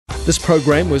This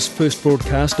program was first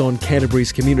broadcast on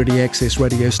Canterbury's community access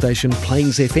radio station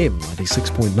Plains FM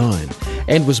 96.9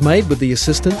 and was made with the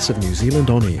assistance of New Zealand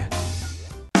On Air.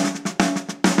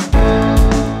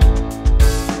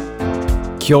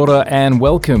 Kia ora and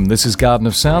welcome. This is Garden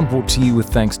of Sound, brought to you with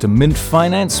thanks to Mint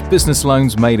Finance, business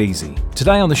loans made easy.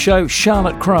 Today on the show,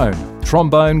 Charlotte Crone,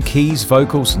 trombone, keys,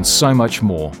 vocals and so much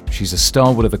more. She's a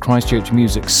stalwart of the Christchurch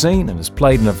music scene and has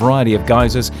played in a variety of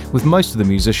guises with most of the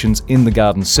musicians in the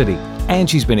Garden City. And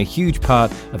she's been a huge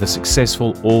part of the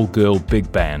successful all-girl big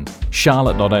band.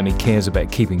 Charlotte not only cares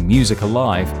about keeping music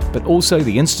alive, but also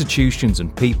the institutions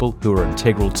and people who are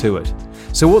integral to it.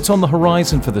 So what's on the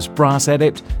horizon for this brass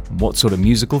adept, and what sort of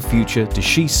musical future does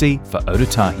she see for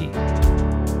Otautahi?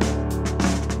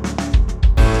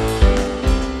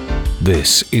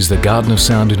 This is the Garden of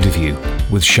Sound interview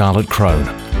with Charlotte Crone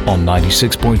on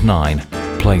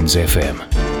 96.9 Plains FM.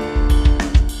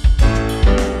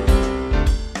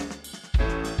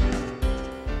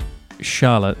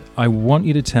 Charlotte, I want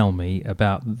you to tell me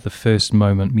about the first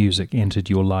moment music entered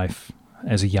your life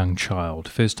as a young child,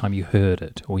 first time you heard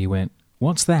it, or you went,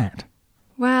 what's that?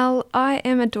 Well, I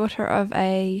am a daughter of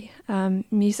a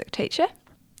music teacher.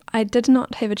 I did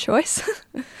not have a choice.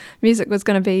 Music was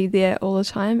going to be there all the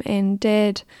time, and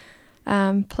Dad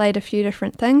played a few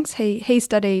different things. He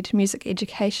studied music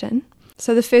education.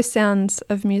 So the first sounds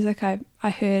of music I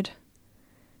heard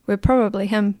were probably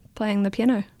him playing the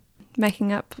piano,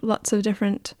 making up lots of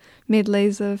different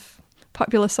medleys of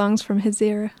popular songs from his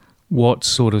era. What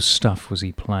sort of stuff was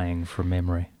he playing from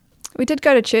memory? We did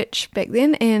go to church back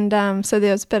then, and so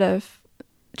there was a bit of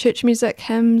church music,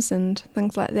 hymns and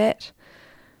things like that.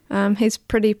 He's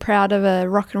pretty proud of a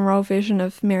rock and roll version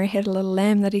of Mary Had a Little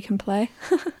Lamb that he can play.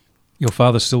 Your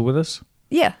father's still with us?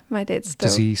 Yeah, my dad's still.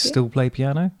 Does he still play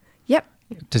piano? Yep.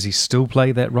 Does he still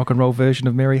play that rock and roll version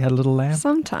of Mary Had a Little Lamb?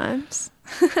 Sometimes.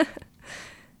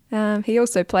 He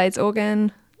also plays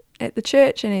organ at the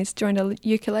church, and he's joined a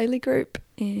ukulele group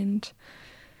and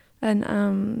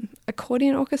an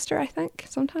accordion orchestra, I think,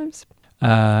 sometimes.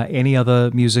 Any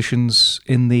other musicians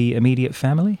in the immediate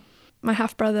family? My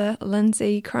half-brother,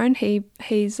 Lindsay Crone,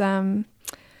 he's a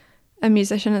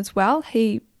musician as well.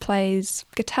 He plays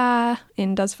guitar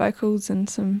and does vocals in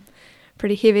some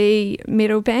pretty heavy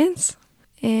metal bands.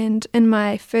 And in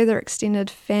my further extended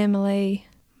family,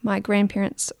 my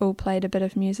grandparents all played a bit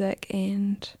of music,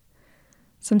 and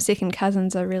some second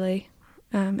cousins are really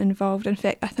involved. In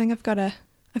fact, I think I've got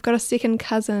a second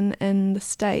cousin in the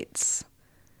States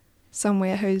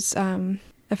somewhere who's a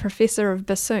professor of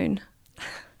bassoon.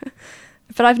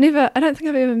 But I don't think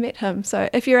I've ever met him. So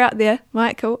if you're out there,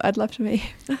 Michael, I'd love to meet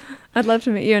you. I'd love to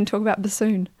meet you and talk about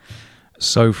bassoon.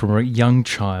 So from a young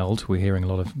child, we're hearing a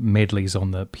lot of medleys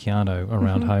on the piano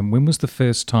around home. When was the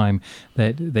first time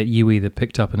that you either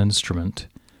picked up an instrument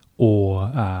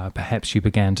or perhaps you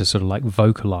began to sort of like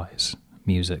vocalise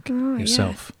music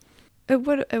yourself? Yeah.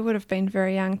 It would have been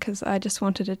very young, because I just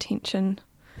wanted attention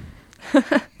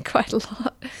quite a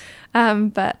lot.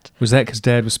 But was that because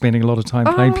Dad was spending a lot of time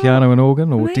playing piano and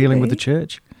organ, or maybe, dealing with the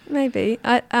church? Maybe.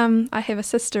 I have a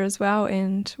sister as well,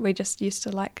 and we just used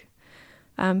to like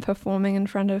performing in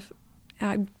front of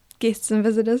our guests and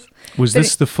visitors. Was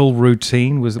this the full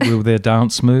routine? Were there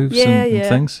dance moves and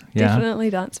things? Yeah, definitely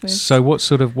dance moves. So what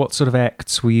sort of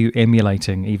acts were you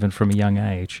emulating even from a young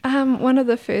age? One of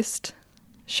the first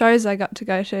shows I got to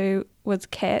go to was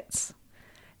Cats,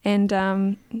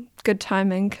 and good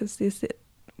timing, because there's that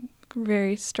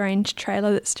very strange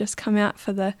trailer that's just come out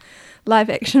for the live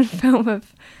action film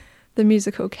of the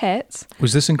musical Cats.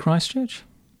 Was this in Christchurch?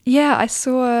 Yeah, I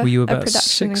saw Were you a about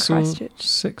production in Christchurch.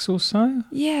 six or so?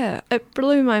 Yeah, it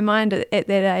blew my mind at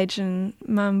that age, and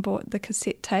Mum bought the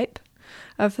cassette tape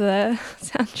of the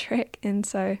soundtrack, and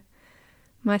so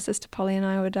my sister Polly and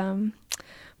I would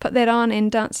put that on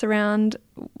and dance around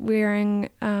wearing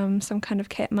some kind of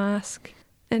cat mask.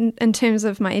 In terms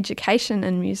of my education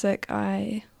in music,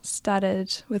 I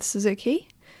started with Suzuki.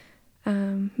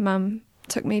 Mum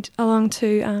took me along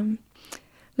to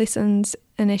lessons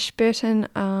in Ashburton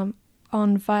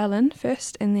on violin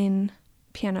first, and then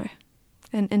piano.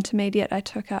 In intermediate, I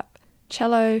took up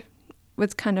cello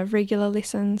with kind of regular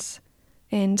lessons,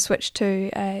 and switched to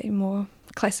a more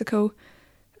classical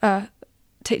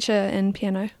teacher in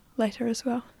piano later as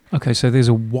well. Okay, so there's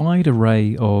a wide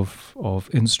array of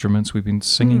instruments. We've been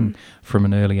singing from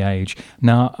an early age.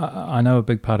 Now, I know a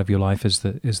big part of your life is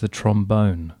the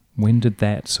trombone. When did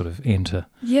that sort of enter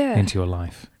into your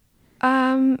life?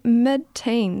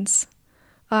 Mid-teens.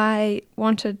 I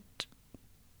wanted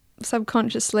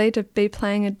subconsciously to be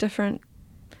playing a different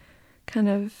kind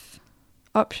of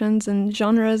options and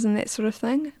genres and that sort of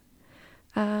thing.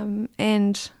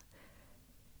 And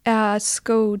our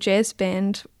school jazz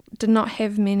band did not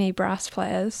have many brass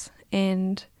players,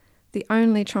 and the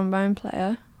only trombone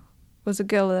player was a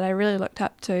girl that I really looked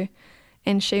up to,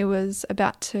 and she was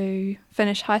about to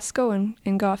finish high school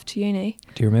and go off to uni.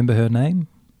 Do you remember her name?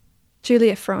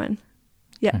 Julia Fruin.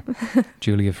 Yeah.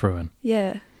 Julia Fruin.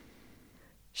 Yeah.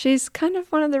 She's kind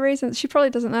of one of the reasons, she probably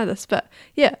doesn't know this, but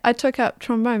yeah, I took up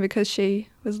trombone because she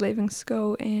was leaving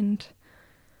school, and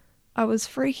I was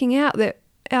freaking out that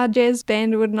our jazz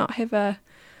band would not have a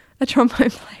trombone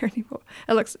player anymore.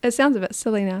 It sounds a bit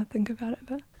silly now to think about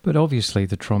it, but obviously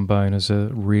the trombone is a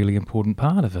really important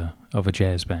part of a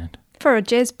jazz band. For a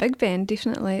jazz big band,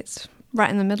 definitely. It's right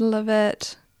in the middle of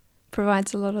it,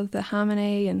 provides a lot of the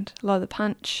harmony and a lot of the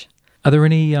punch. Are there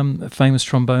any famous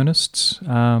trombonists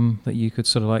that you could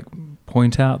sort of like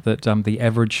point out that the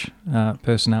average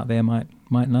person out there might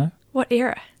know? What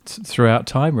era? Throughout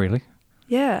time, really.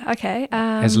 Yeah, okay.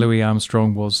 As Louis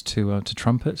Armstrong was to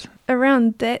trumpet.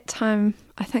 Around that time,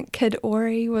 I think Kid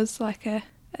Ory was like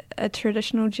a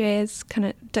traditional jazz, kind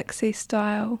of Dixie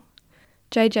style.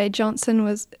 J.J. Johnson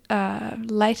was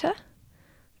later,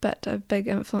 but a big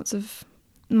influence of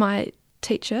my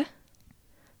teacher,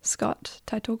 Scott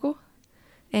Taitoko.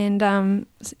 And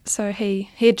so he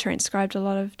had transcribed a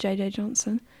lot of J.J.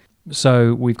 Johnson.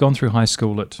 So we've gone through high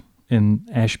school in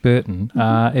Ashburton.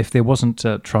 Mm-hmm. If there wasn't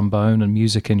trombone and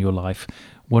music in your life,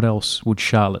 what else would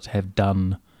Charlotte have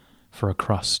done for a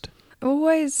crust?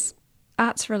 Always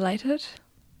arts related.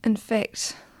 In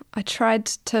fact, I tried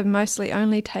to mostly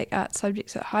only take art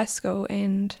subjects at high school,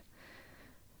 and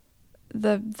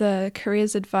the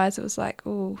careers advisor was like,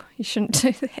 "Oh, you shouldn't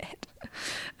do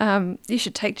that. You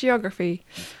should take geography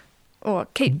or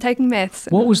keep taking maths."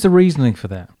 What was the reasoning for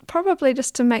that? Probably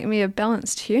just to make me a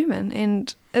balanced human,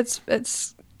 and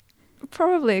it's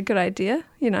probably a good idea,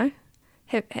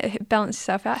 have balance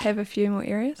yourself out, have a few more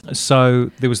areas.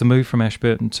 So there was the move from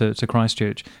Ashburton to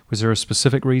Christchurch. Was there a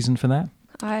specific reason for that?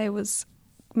 I was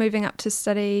moving up to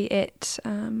study at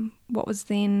what was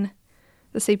then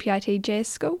the CPIT Jazz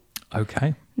School.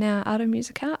 Okay. Now Art of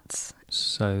Music Arts.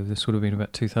 So this would have been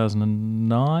about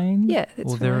 2009? Yeah,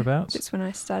 or thereabouts? That's when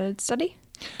I started study.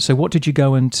 So what did you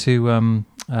go into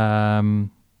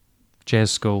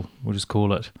jazz school, we'll just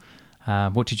call it?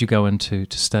 What did you go into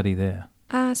to study there?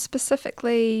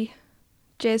 Specifically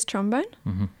jazz trombone.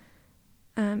 Mm-hmm.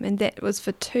 And that was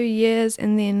for 2 years,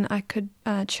 and then I could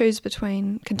choose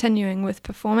between continuing with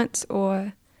performance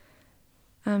or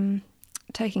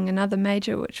taking another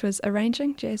major, which was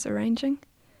arranging, jazz arranging.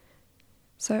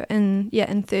 So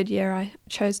in third year I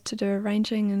chose to do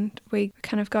arranging, and we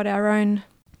kind of got our own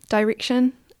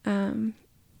direction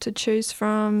to choose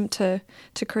from, to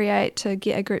create, to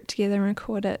get a group together and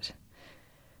record it.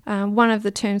 One of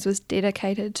the terms was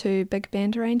dedicated to big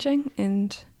band arranging,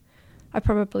 and I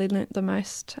probably learnt the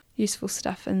most useful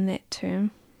stuff in that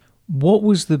term. What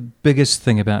was the biggest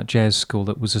thing about jazz school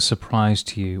that was a surprise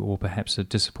to you, or perhaps a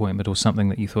disappointment, or something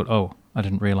that you thought, oh, I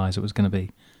didn't realise it was going to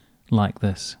be like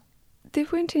this? There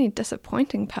weren't any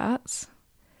disappointing parts.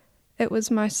 It was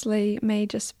mostly me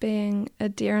just being a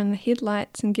deer in the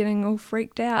headlights and getting all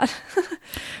freaked out.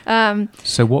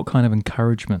 So what kind of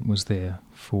encouragement was there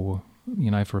for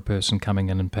a person coming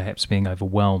in and perhaps being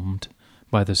overwhelmed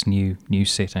by this new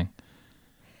setting?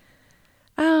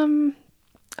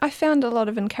 I found a lot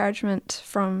of encouragement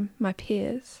from my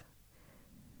peers,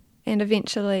 and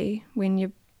eventually when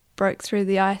you broke through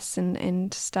the ice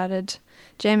and started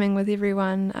jamming with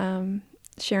everyone,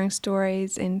 sharing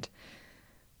stories and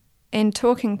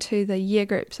talking to the year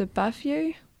groups above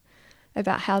you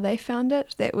about how they found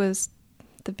it, that was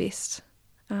the best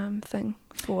thing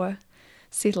for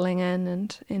settling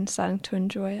in and starting to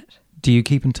enjoy it. Do you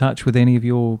keep in touch with any of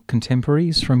your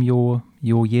contemporaries from your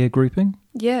year grouping?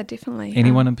 Yeah, definitely.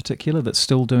 Anyone in particular that's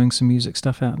still doing some music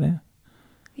stuff out there?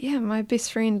 Yeah, my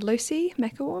best friend Lucy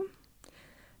McElwarm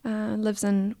lives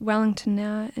in Wellington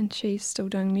now, and she's still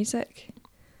doing music.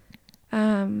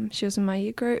 She was in my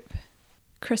year group.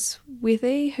 Chris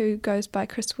Wethy, who goes by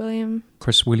Chris William.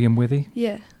 Chris William Wethy?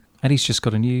 Yeah. And he's just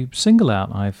got a new single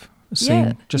out I've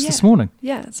seen this morning.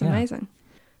 Yeah, it's amazing.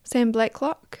 Sam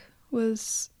Blakelock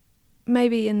was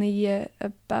maybe in the year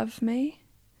above me,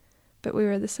 but we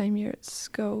were the same year at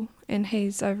school, and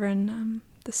he's over in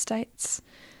the States.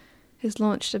 He's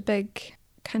launched a big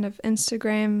kind of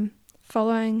Instagram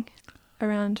following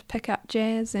around pickup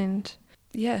jazz, and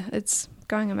yeah, it's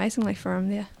going amazingly for him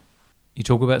there. You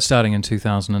talk about starting in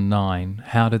 2009.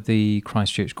 How did the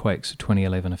Christchurch Quakes of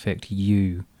 2011 affect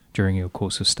you during your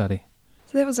course of study?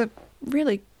 So that was a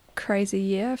really crazy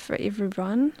year for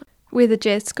everyone. Where the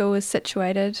jazz school was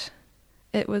situated,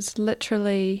 it was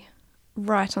literally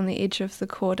right on the edge of the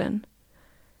cordon.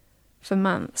 for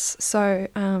months. So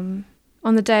on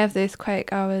the day of the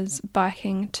earthquake, I was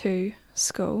biking to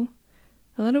school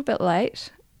a little bit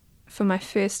late for my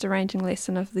first arranging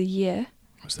lesson of the year.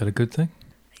 Was that a good thing?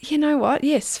 You know what?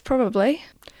 Yes, probably.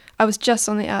 I was just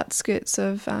on the outskirts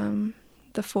of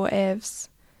the Four Avs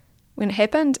when it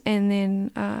happened, and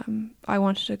then I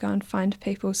wanted to go and find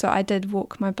people, so I did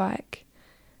walk my bike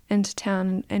into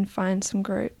town and find some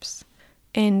groups.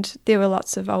 And there were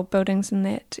lots of old buildings in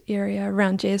that area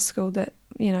around Jazz School that,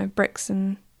 you know, bricks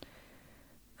and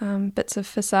bits of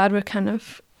facade were kind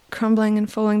of crumbling and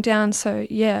falling down. So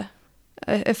yeah,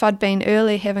 if I'd been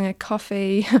early having a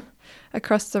coffee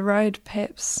across the road,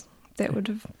 perhaps that would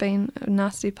have been a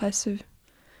nasty place to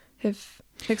have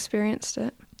experienced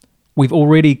it. We've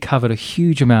already covered a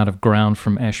huge amount of ground,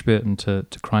 from Ashburton to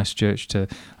Christchurch to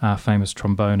famous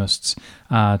trombonists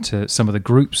to some of the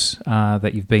groups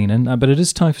that you've been in. But it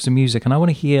is time for some music, and I want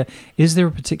to hear, is there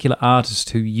a particular artist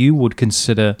who you would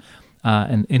consider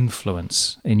an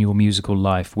influence in your musical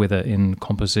life, whether in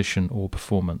composition or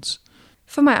performance?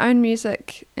 For my own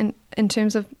music, in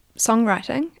terms of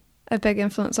songwriting, a big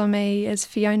influence on me is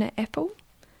Fiona Apple.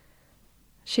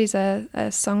 She's a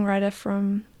songwriter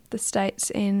from the States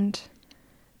and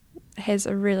has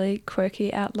a really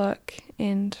quirky outlook,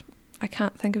 and I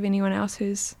can't think of anyone else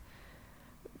who's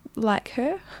like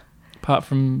her. Apart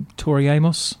from Tori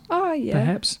Amos? Oh, yeah.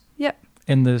 Perhaps? Yep.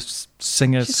 And the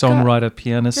singer, She's songwriter, got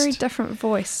pianist? Very different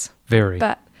voice. Very.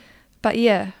 But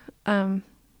yeah,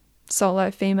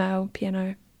 solo, female,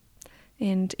 piano,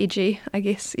 and edgy, I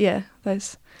guess. Yeah,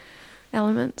 those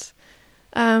elements.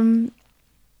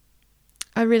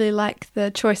 I really like the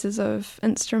choices of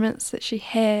instruments that she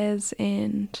has,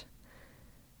 and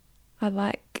I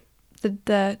like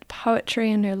the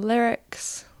poetry in her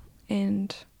lyrics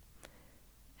and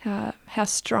how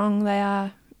strong they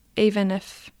are, even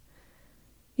if,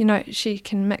 you know, she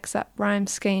can mix up rhyme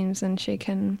schemes and she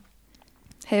can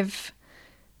have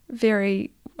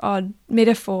very odd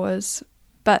metaphors,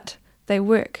 but they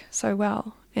work so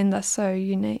well and they're so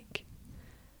unique.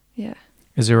 Yeah.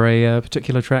 Is there a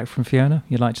particular track from Fiona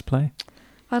you'd like to play?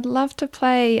 I'd love to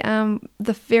play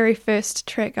the very first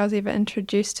track I was ever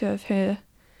introduced to of her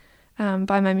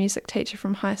by my music teacher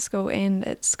from high school, and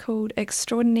it's called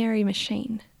Extraordinary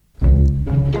Machine.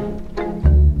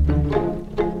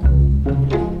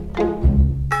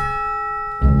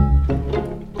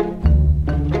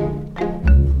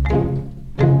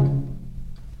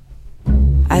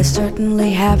 I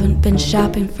certainly haven't been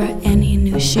shopping for any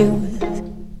new shoes.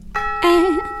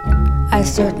 I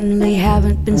certainly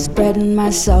haven't been spreading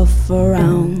myself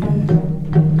around.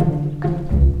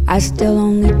 I still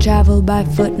only travel by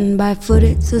foot, and by foot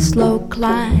it's a slow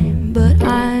climb. But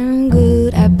I'm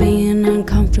good at being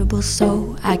uncomfortable,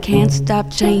 so I can't stop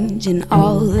changing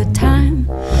all the time.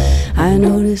 I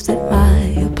notice that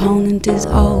my opponent is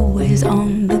always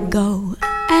on the go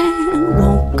and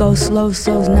won't go slow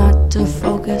so's not to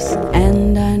focus.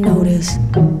 And I notice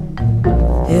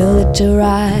he'll let you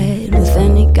ride with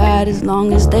any guide as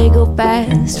long as they go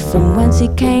fast from whence he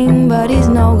came. But he's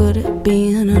no good at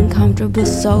being uncomfortable,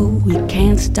 so we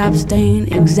can't stop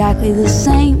staying exactly the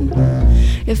same.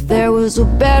 If there was a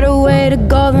better way to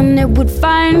go, then it would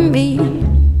find me.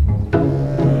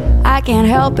 I can't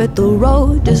help it, the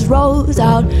road just rolls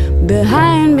out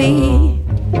behind me.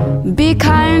 Be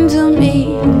kind to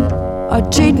me or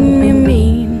treating me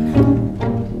mean,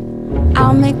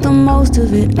 I'll make the most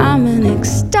of it. I'm an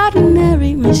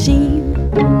extraordinary machine.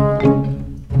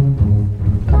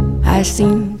 I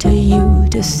seem to you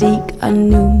to seek a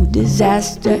new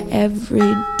disaster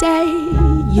every day.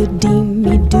 You deem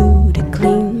me due to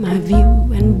clean my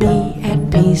view and be at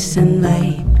peace and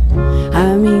lay.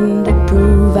 I mean to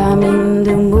prove, I mean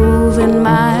to move in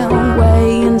my own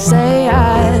way and say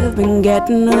I've been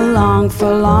getting along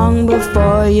for long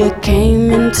before you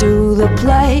came into the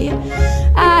play.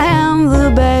 I am the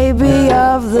baby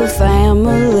of the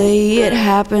family, it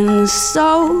happens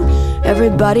so.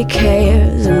 Everybody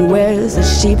cares and wears the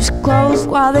sheep's clothes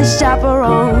while they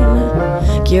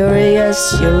chaperone.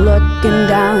 Curious, you're looking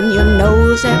down your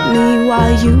nose at me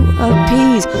while you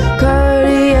appease.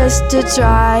 Courteous to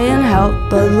try and help,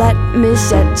 but let me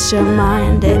set your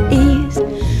mind at ease.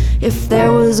 If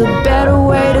there was a better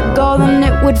way to go, then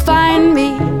it would find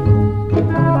me.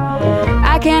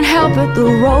 I can't help it, the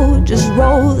road just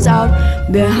rolls out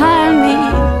behind me.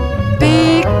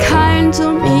 Be kind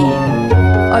to me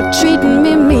or treating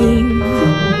me mean,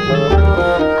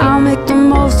 I'll make the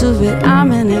most of it.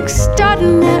 I'm an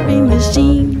extraordinary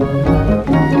machine.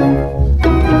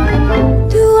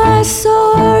 Do I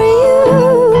sorry you?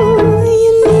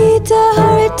 You need to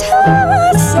hurry to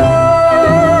my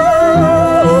side.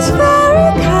 It's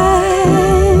very kind.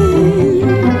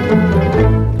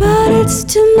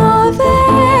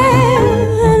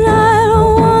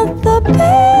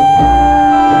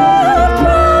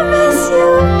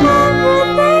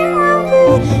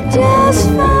 just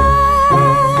fine.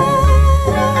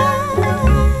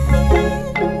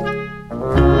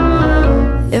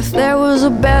 If there was a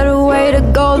better way to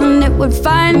go, then it would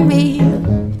find me.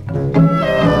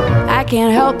 I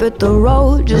can't help it, the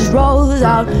road just rolls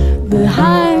out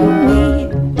behind me.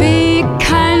 Be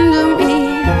kind to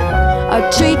me, or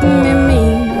treating me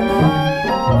mean.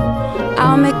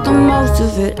 I'll make the most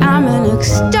of it, I'm an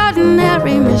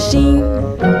extraordinary machine.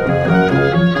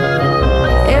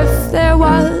 If there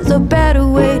was a better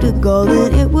way to go,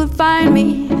 then it would find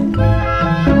me.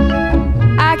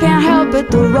 I can't help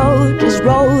it, the road just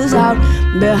rolls out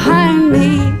behind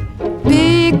me.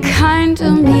 Be kind to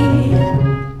me,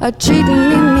 or treating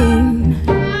me mean.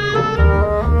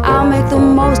 I'll make the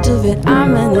most of it,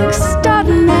 I'm an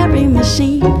extraordinary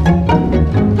machine.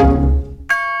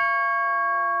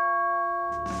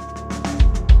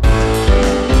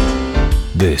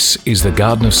 This is the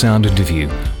Garden of Sound interview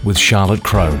with Charlotte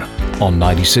Crone on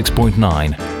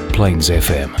 96.9 Plains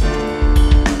FM.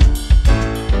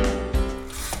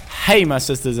 Hey my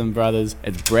sisters and brothers,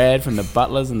 it's Brad from the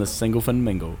Butlers and the Singlefin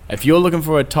Mingle. If you're looking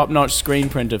for a top-notch screen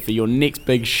printer for your next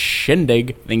big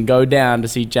shindig, then go down to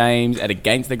see James at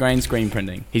Against the Grain Screen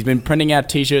Printing. He's been printing out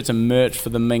t-shirts and merch for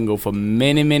the Mingle for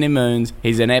many moons.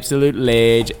 He's an absolute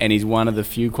ledge and he's one of the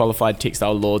few qualified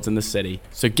textile lords in the city.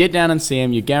 So get down and see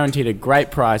him, you're guaranteed a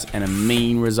great price and a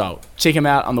mean result. Check him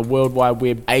out on the World Wide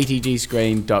Web,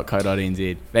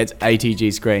 atgscreen.co.nz. That's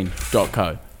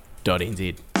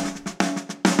atgscreen.co.nz.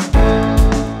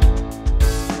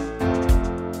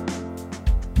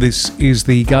 This is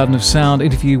the Garden of Sound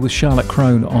interview with Charlotte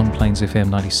Crone on Plains FM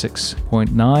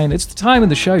 96.9. It's the time in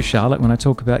the show, Charlotte, when I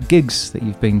talk about gigs that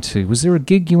you've been to. Was there a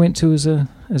gig you went to as a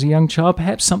young child?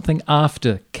 Perhaps something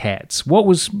after Cats. What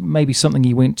was maybe something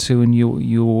you went to in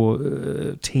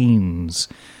your teens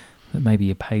that maybe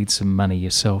you paid some money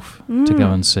yourself to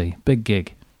go and see? Big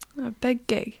gig. A big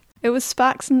gig. It was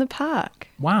Sparks in the Park.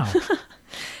 Wow.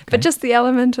 But just the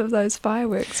element of those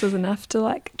fireworks was enough to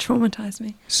traumatise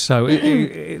me. So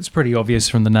it's pretty obvious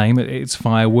from the name. It's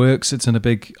fireworks. It's in a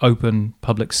big open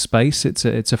public space. It's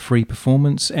a free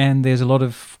performance, and there's a lot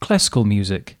of classical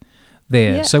music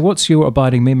there. Yeah. So what's your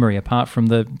abiding memory apart from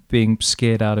the being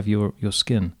scared out of your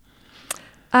skin?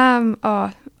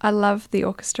 I love the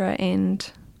orchestra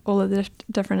and all of the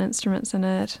different instruments in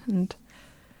it, and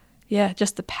yeah,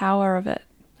 just the power of it,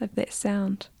 of that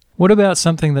sound. What about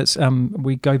something that's,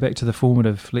 we go back to the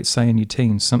formative, let's say in your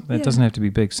teens, something that doesn't have to be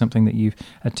big, something that you've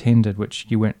attended which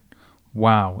you went,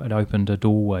 wow, it opened a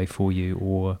doorway for you,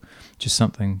 or just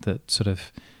something that sort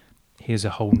of, here's a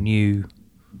whole new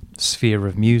sphere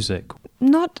of music?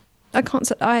 Not A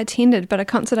concert I attended, but a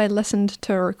concert I listened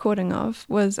to a recording of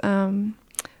was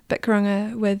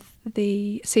Bitkarunga with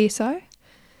the CSO,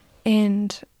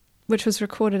 and which was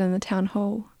recorded in the town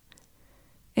hall.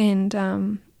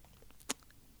 And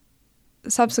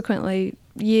subsequently,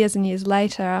 years and years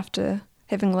later, after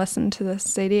having listened to this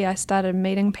CD, I started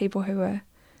meeting people who were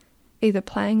either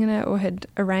playing in it or had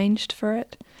arranged for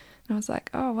it. And I was like,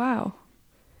 oh, wow.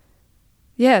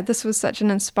 Yeah, this was such an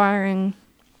inspiring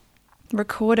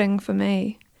recording for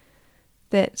me,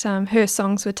 that her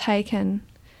songs were taken,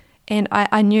 and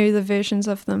I knew the versions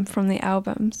of them from the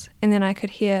albums, and then I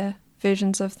could hear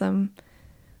versions of them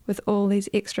with all these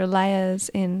extra layers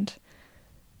and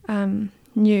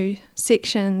new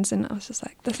sections, and I was just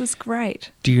like, this is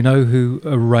great. Do you know who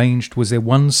arranged? Was there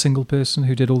one single person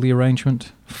who did all the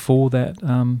arrangement for that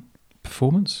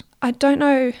performance? I don't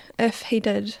know if he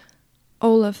did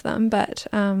all of them, but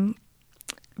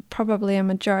probably a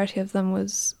majority of them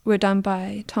were done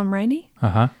by Tom Rainey,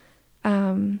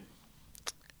 a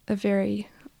very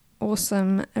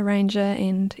awesome arranger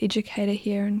and educator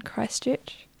here in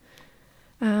Christchurch.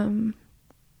 And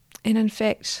in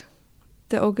fact,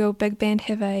 the All Girl Big Band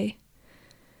have a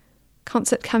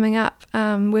concert coming up.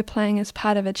 We're playing as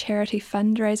part of a charity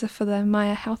fundraiser for the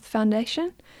Maya Health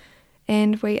Foundation,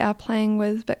 and we are playing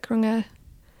with Bitkarunga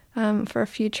for a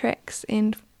few tracks,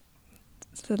 and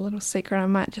it's a little secret I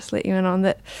might just let you in on,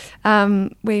 that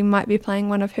we might be playing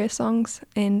one of her songs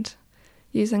and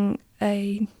using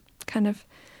a kind of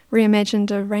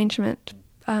reimagined arrangement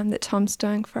that Tom's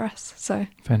doing for us. So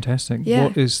fantastic. Yeah.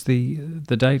 What is the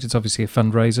date? It's obviously a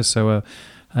fundraiser, so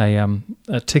a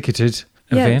ticketed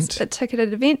event. It's a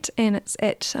ticketed event, and it's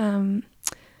at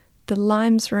the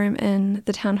Limes Room in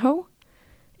the Town Hall,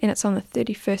 and it's on the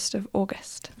 31st of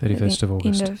August. 31st of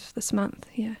August. End of this month,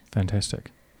 yeah.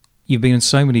 Fantastic. You've been in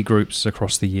so many groups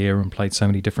across the year and played so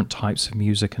many different types of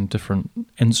music and different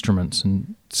instruments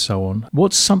and so on.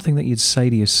 What's something that you'd say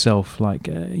to yourself, like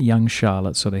young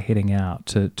Charlotte sort of heading out,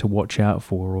 to watch out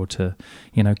for, or to,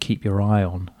 keep your eye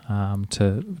on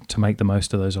to make the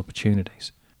most of those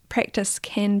opportunities? Practice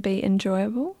can be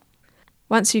enjoyable.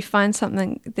 Once you find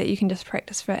something that you can just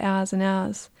practice for hours and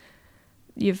hours,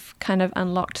 you've kind of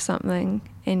unlocked something,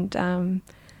 and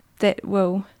that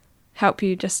will help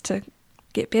you just to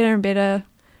get better and better.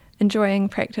 Enjoying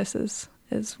practices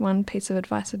is one piece of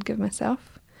advice I'd give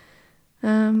myself.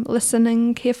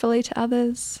 Listening carefully to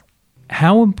others.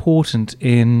 How important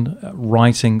in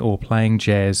writing or playing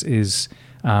jazz is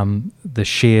the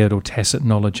shared or tacit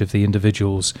knowledge of the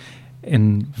individuals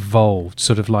involved,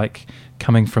 sort of like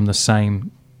coming from the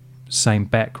same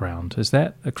background? Is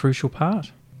that a crucial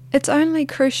part? It's only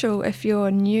crucial if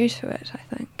you're new to it,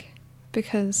 I think,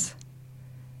 because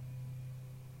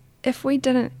if we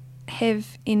didn't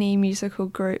have any musical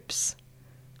groups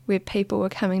where people were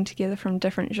coming together from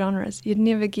different genres, you'd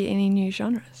never get any new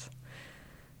genres.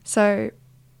 So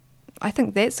I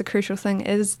think that's the crucial thing,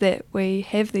 is that we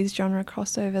have these genre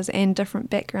crossovers and different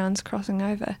backgrounds crossing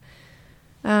over.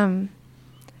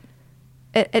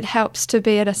 It helps to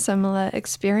be at a similar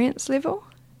experience level.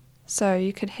 So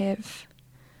you could have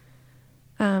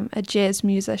a jazz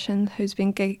musician who's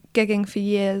been gigging for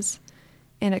years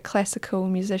and a classical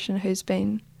musician who's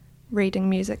been reading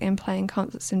music and playing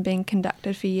concerts and being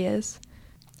conducted for years.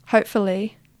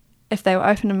 Hopefully, if they were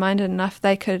open and minded enough,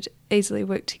 they could easily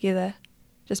work together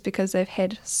just because they've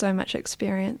had so much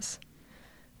experience.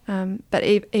 But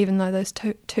even though those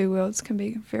two worlds can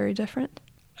be very different.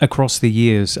 Across the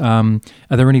years, are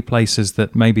there any places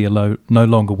that maybe are no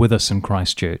longer with us in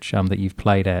Christchurch that you've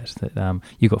played at that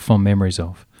you've got fond memories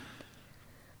of?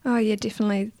 Oh yeah,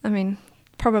 definitely. I mean,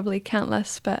 probably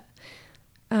countless, but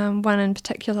one in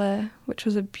particular, which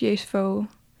was a beautiful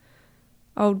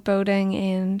old building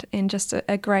and just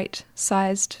a great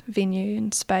sized venue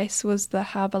and space, was the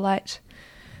Harbour Light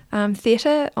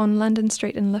Theatre on London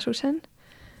Street in Littleton.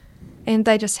 And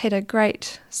they just had a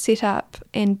great setup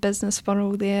and business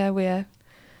model there where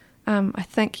I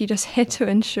think you just had to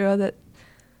ensure that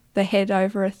they had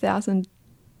over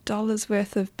 $1,000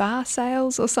 worth of bar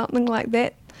sales or something like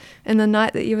that in the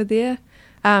night that you were there.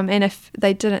 And if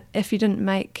you didn't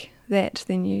make that,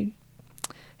 then you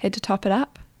had to top it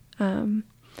up.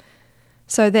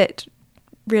 So that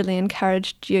really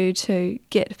encouraged you to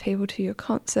get people to your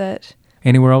concert.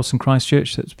 Anywhere else in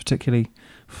Christchurch that's particularly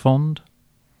fond?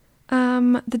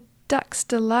 The Ducks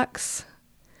Deluxe,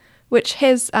 which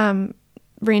has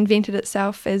reinvented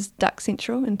itself as Duck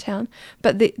Central in town,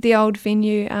 but the old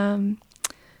venue in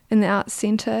the Arts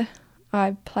Centre,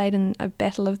 I played in a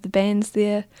battle of the bands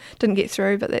there. Didn't get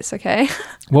through, but that's okay.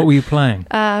 What were you playing?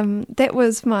 That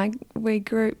was my wee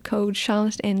group called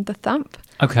Charlotte and the Thump.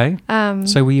 Okay.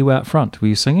 So were you out front? Were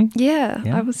you singing? Yeah,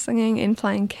 I was singing and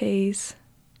playing keys.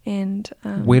 And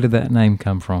where did that name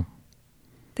come from?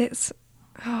 That's...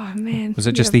 Oh man! Was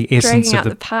it just the essence of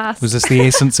the past? Was this the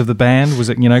essence of the band? Was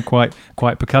it quite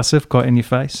percussive, quite in your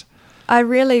face? I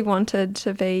really wanted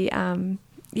to be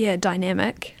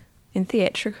dynamic and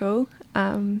theatrical.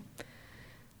 The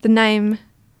name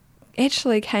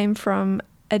actually came from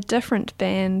a different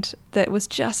band that was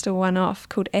just a one-off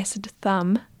called Acid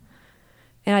Thumb,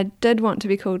 and I did want to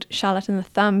be called Charlotte and the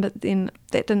Thumb, but then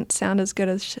that didn't sound as good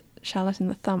as Charlotte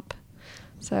and the Thump,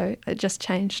 so it just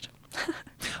changed.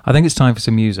 I think it's time for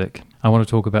some music. I want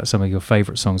to talk about some of your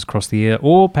favourite songs across the year,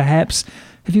 or perhaps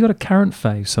have you got a current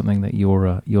fave, something that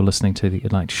you're listening to that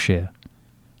you'd like to share?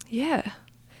 Yeah,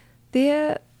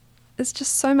 there is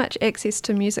just so much access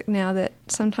to music now that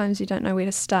sometimes you don't know where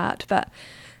to start. But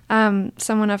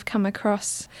someone I've come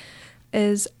across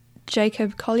is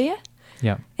Jacob Collier.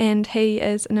 Yeah, and he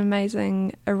is an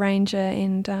amazing arranger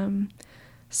and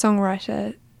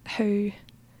songwriter who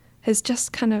has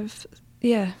just kind of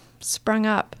sprung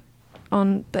up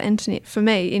on the internet. For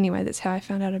me, anyway, that's how I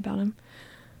found out about him.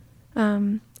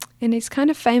 And he's kind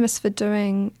of famous for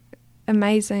doing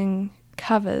amazing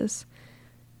covers,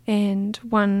 and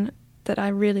one that I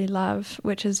really love,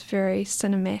 which is very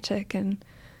cinematic and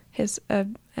has a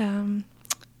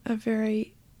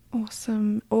very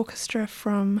awesome orchestra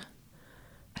from,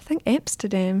 I think,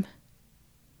 Amsterdam.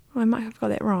 Well, I might have got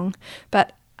that wrong,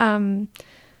 but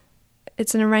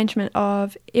it's an arrangement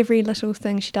of Every Little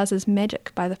Thing She Does Is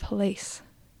Magic by The Police.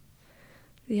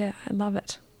 Yeah, I love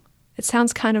it. It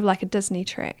sounds kind of like a Disney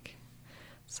track.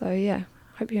 So yeah,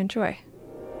 hope you enjoy.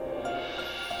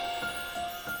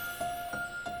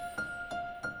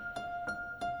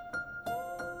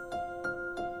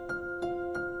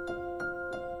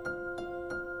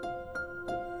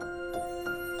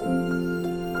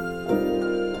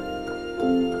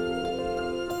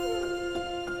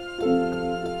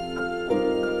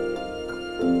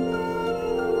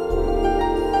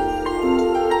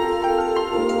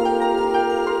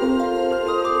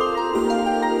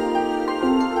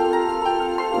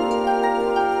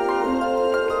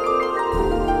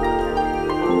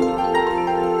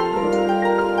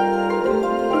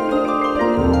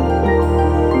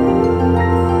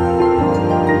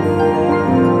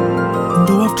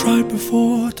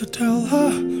 afford to tell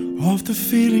her of the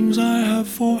feelings I have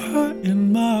for her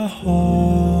in my heart.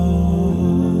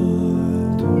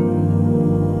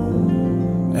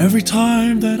 Every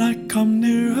time that I come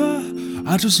near her,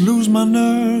 I just lose my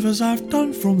nerve as I've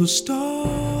done from the start.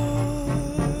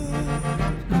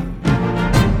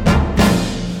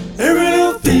 Every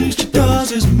little thing she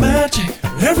does is magic.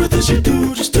 Everything she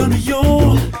do just turn me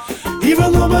on.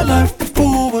 Even though my life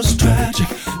before was tragic,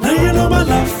 now you know my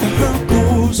love for her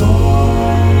goes on.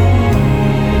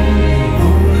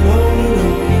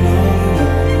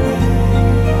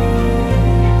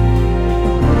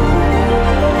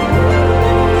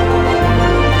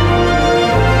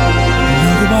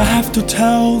 I have to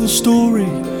tell the story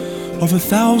of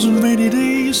 1,000 rainy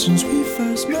days since we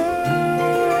first met.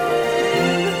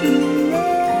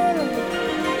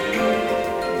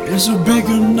 It's a big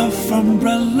enough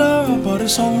umbrella, but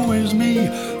it's always me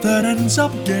that ends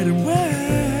up getting wet.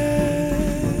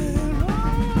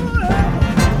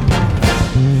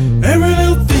 Every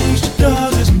little thing she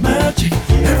does is magic.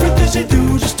 Everything she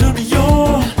do just turn me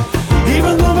on.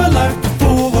 Even though my life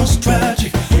before was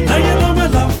tragic, now you know my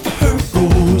love for her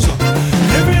goes on.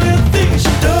 Every little thing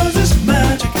she does is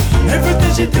magic.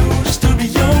 Everything she do just turn me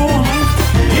on.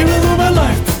 Even though my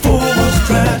life before was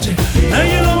tragic, now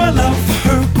you know my love for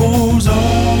her goes on.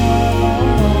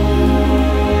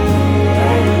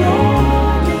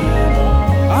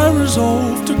 I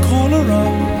resolve to call her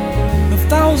up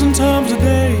 1,000 times a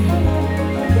day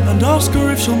and ask her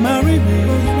if she'll marry me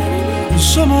in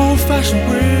some old-fashioned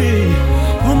way.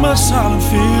 When my silent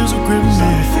fears are gripping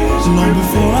me, long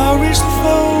before I reach the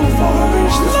phone, long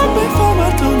before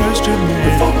my tongue has stripped me,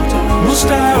 must I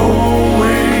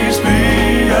always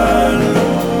be alone?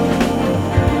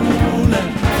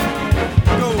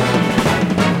 Go.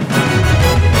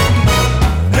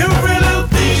 Every little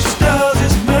thing she does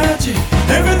is magic.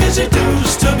 Everything she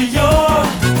does turn me on.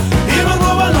 Even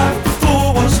though my life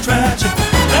before was tragic,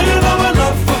 now you know my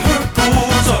love for her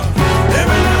goes on.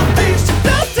 Every little thing she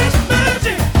does is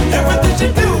magic. Everything she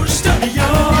do just turn me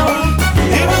on.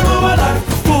 Even though my life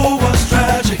before was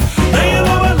tragic, now you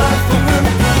know my life for her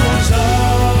goes on.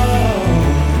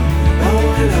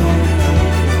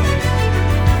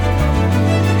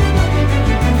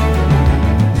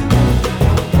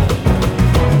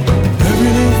 Every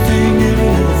little thing, every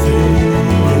little thing, oh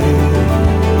Lord.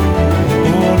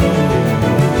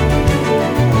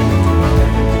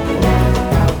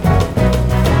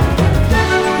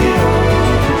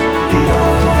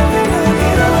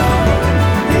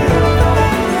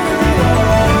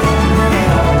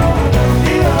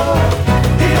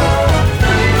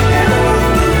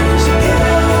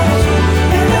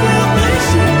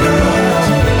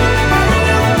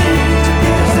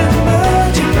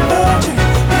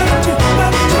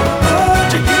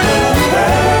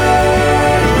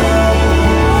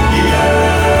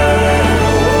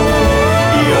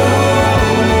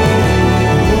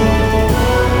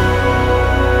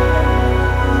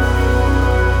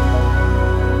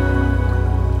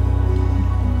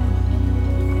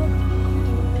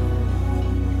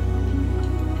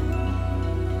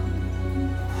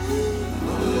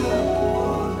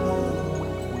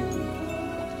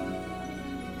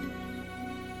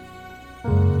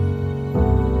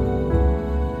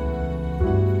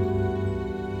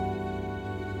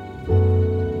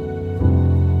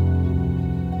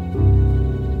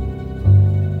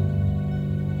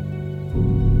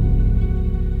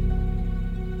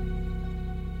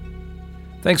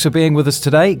 Thanks for being with us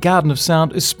today. Garden of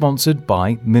Sound is sponsored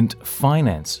by Mint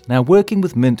Finance. Now, working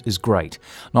with Mint is great,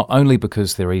 not only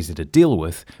because they're easy to deal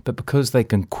with, but because they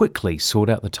can quickly sort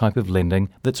out the type of lending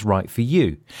that's right for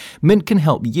you. Mint can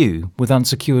help you with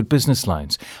unsecured business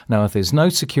loans. Now, if there's no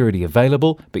security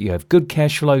available, but you have good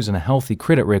cash flows and a healthy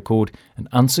credit record, an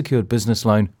unsecured business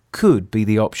loan could be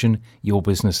the option your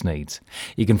business needs.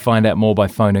 You can find out more by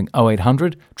phoning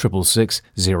 0800 666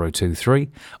 023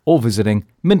 or visiting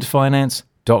mintfinance.co.nz.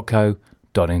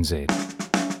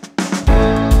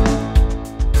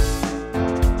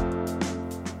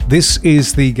 This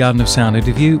is the Garden of Sound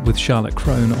interview with Charlotte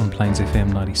Crone on Plains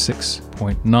FM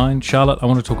 96.9. Charlotte, I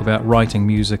want to talk about writing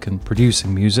music and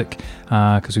producing music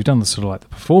because we've done the sort of like the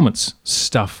performance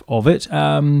stuff of it.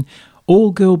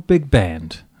 All-girl big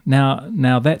band.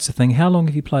 Now that's the thing. How long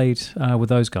have you played with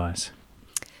those guys?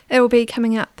 It will be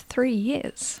coming up 3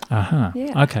 years. Uh-huh.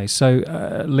 Yeah. Okay,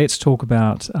 so let's talk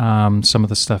about some of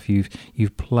the stuff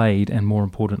you've played and, more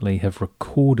importantly, have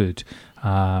recorded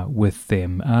with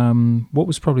them. What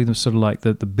was probably the sort of like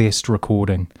the best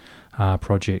recording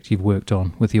project you've worked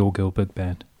on with the all-girl big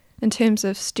band? In terms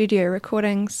of studio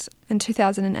recordings, in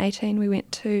 2018 we went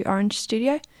to Orange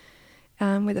Studio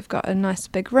where they've got a nice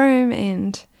big room,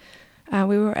 and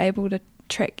we were able to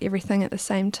track everything at the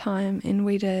same time, and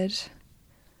we did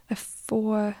a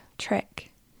 4-track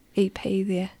EP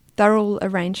there. They're all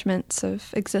arrangements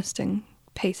of existing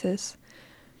pieces,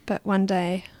 but one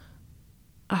day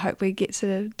I hope we get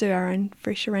to do our own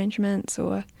fresh arrangements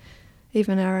or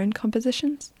even our own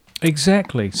compositions.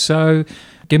 Exactly. So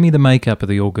give me the makeup of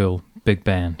the all-girl big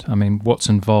band. I mean, what's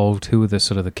involved? Who are the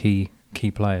sort of the key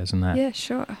players in that? Yeah,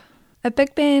 sure. A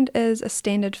big band is a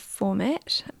standard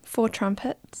format: 4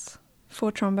 trumpets,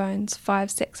 4 trombones,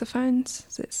 5 saxophones.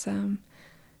 So it's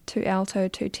 2 alto,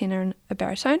 2 tenor, and a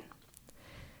baritone.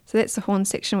 So that's the horn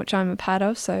section, which I'm a part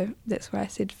of, so that's where I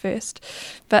said first.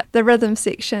 But the rhythm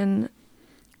section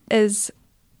is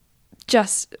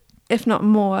just, if not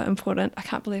more important. I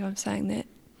can't believe I'm saying that.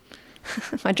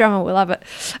 My drummer will love it.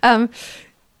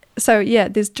 So yeah,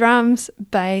 there's drums,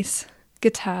 bass,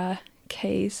 guitar,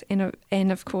 keys,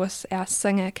 and of course our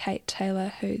singer Kate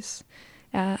Taylor, who's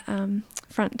our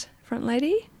front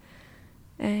lady.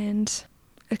 And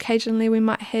occasionally we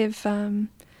might have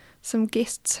some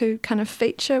guests who kind of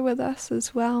feature with us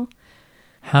as well.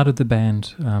 How did the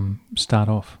band start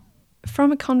off?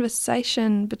 From a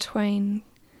conversation between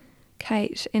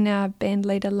Kate and our band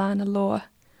leader Lana Law,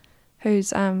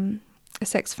 who's a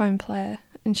saxophone player,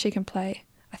 and she can play,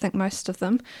 I think, most of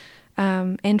them,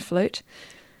 and flute.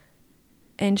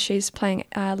 And she's playing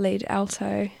our lead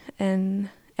alto in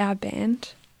our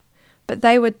band. But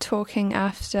they were talking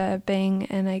after being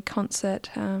in a concert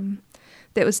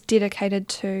that was dedicated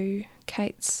to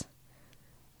Kate's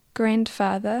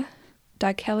grandfather,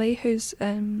 Doug Kelly, who's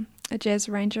a jazz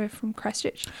arranger from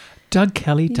Christchurch. Doug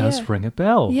Kelly does ring a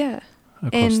bell. Yeah.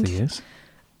 Across the years.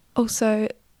 Also,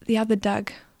 the other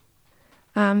Doug,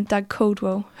 Doug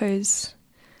Caldwell, who's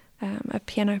a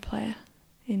piano player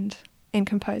and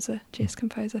composer, jazz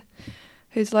composer,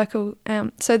 who's local.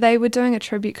 So they were doing a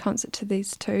tribute concert to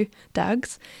these 2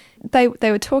 Dougs. They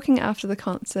were talking after the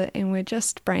concert, and we're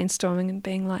just brainstorming and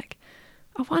being like,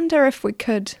 I wonder if we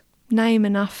could name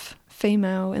enough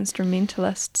female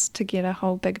instrumentalists to get a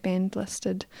whole big band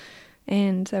listed.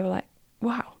 And they were like,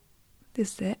 wow,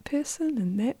 there's that person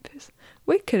and that person.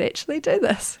 We could actually do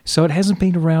this. So it hasn't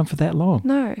been around for that long.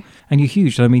 No. And you're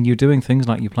huge. I mean, you're doing things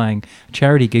like you're playing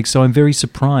charity gigs, so I'm very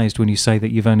surprised when you say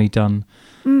that you've only done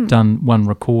one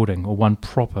recording or one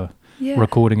proper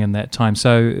recording in that time.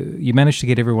 So you managed to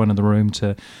get everyone in the room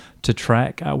to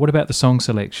track. What about the song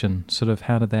selection? Sort of,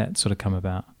 how did that sort of come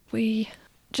about? We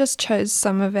just chose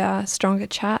some of our stronger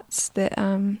charts that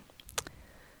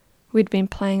we'd been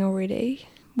playing already.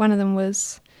 One of them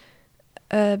was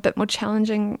a bit more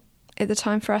challenging at the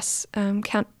time for us,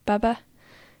 Count Bubba,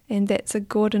 and that's a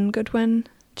Gordon Goodwin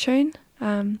tune.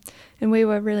 And we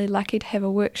were really lucky to have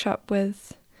a workshop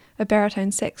with a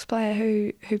baritone sax player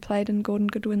who played in Gordon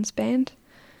Goodwin's band.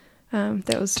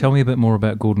 Tell me a bit more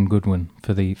about Gordon Goodwin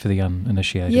for the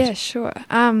uninitiated. Yeah, sure.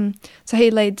 So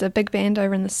he leads a big band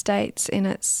over in the States, and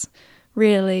it's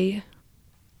really,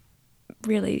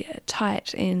 really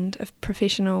tight and a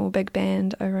professional big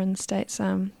band over in the States.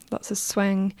 Lots of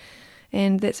swing,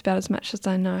 and that's about as much as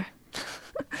I know.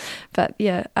 But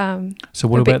yeah,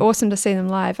 so it'd be awesome to see them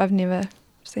live. I've never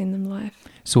seen them live.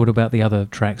 So what about the other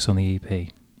tracks on the EP?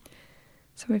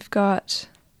 So we've got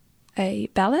a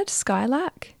ballad,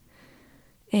 Skylark,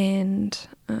 and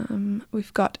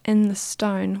we've got In the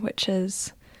Stone, which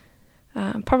is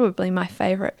probably my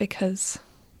favourite because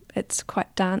it's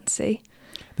quite dancey.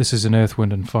 This is an Earth,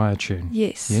 Wind and Fire tune.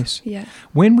 Yes. Yes? Yeah.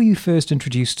 When were you first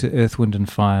introduced to Earth, Wind and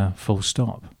Fire full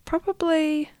stop?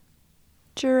 Probably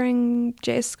during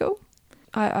jazz school.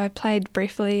 I played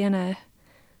briefly in a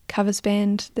covers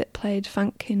band that played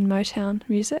funk and Motown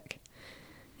music,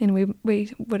 and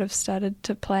we would have started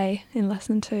to play and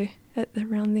listen to it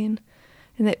around then.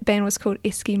 And that band was called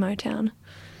Esky Motown,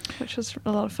 which was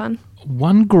a lot of fun.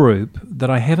 One group that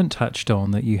I haven't touched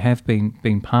on that you have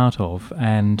been part of,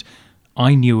 and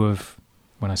I knew of,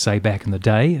 when I say back in the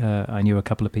day, I knew a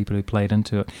couple of people who played in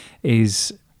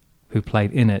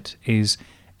it, is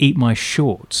Eat My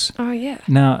Shorts. Oh, yeah.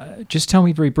 Now, just tell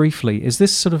me very briefly, is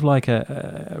this sort of like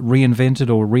a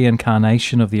reinvented or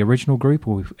reincarnation of the original group,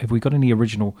 or have we got any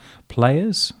original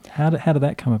players? How did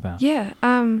that come about? Yeah,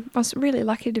 I was really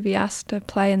lucky to be asked to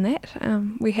play in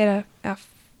that. We had our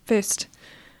first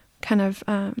kind of,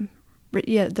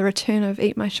 the return of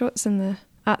Eat My Shorts in the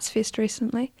Arts Fest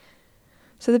recently.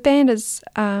 So the band is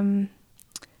a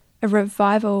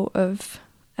revival of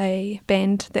a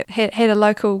band that had a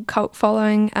local cult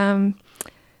following in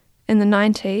the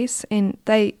 90s, and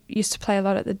they used to play a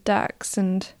lot at the Ducks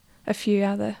and a few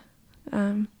other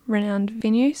renowned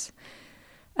venues.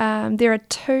 There are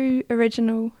 2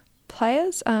 original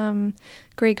players.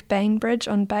 Greg Bainbridge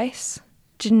on bass,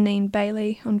 Janine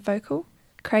Bailey on vocal,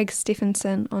 Craig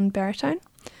Stephenson on baritone.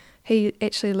 He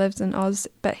actually lives in Oz,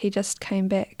 but he just came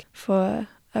back for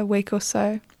a week or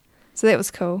so. So that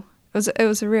was cool. It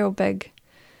was a real big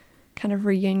kind of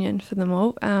reunion for them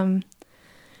all. And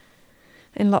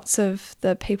lots of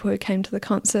the people who came to the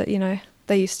concert,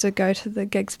 they used to go to the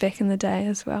gigs back in the day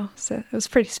as well. So it was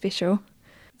pretty special.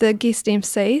 The guest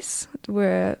MCs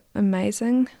were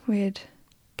amazing. We had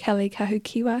Kelly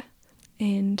Kahukiwa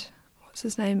and what's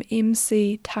his name,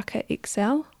 MC Tucker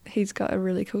XL. He's got a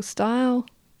really cool style.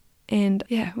 And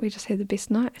yeah, we just had the best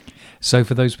night. So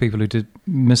for those people who did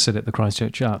miss it at the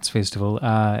Christchurch Arts Festival,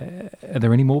 are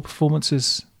there any more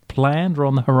performances planned or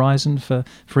on the horizon for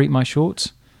Eat My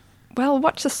Shorts? Well,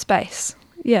 watch the space.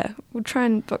 Yeah, we'll try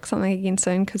and book something again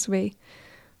soon because we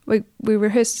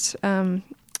rehearsed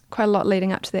quite a lot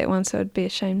leading up to that one, so it'd be a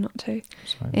shame not to.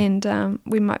 Absolutely. And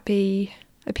we might be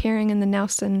appearing in the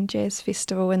Nelson Jazz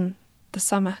Festival in the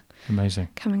summer. Amazing.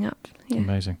 Coming up. Yeah.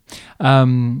 Amazing.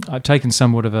 I've taken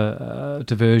somewhat of a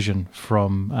diversion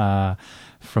from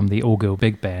the All Girl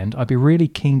Big Band. I'd be really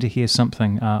keen to hear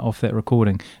something off that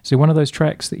recording. Is there one of those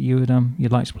tracks that you'd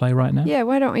like to play right now? Yeah,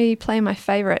 why don't we play my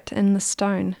favourite, In the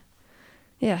Stone?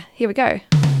 Yeah, here we go.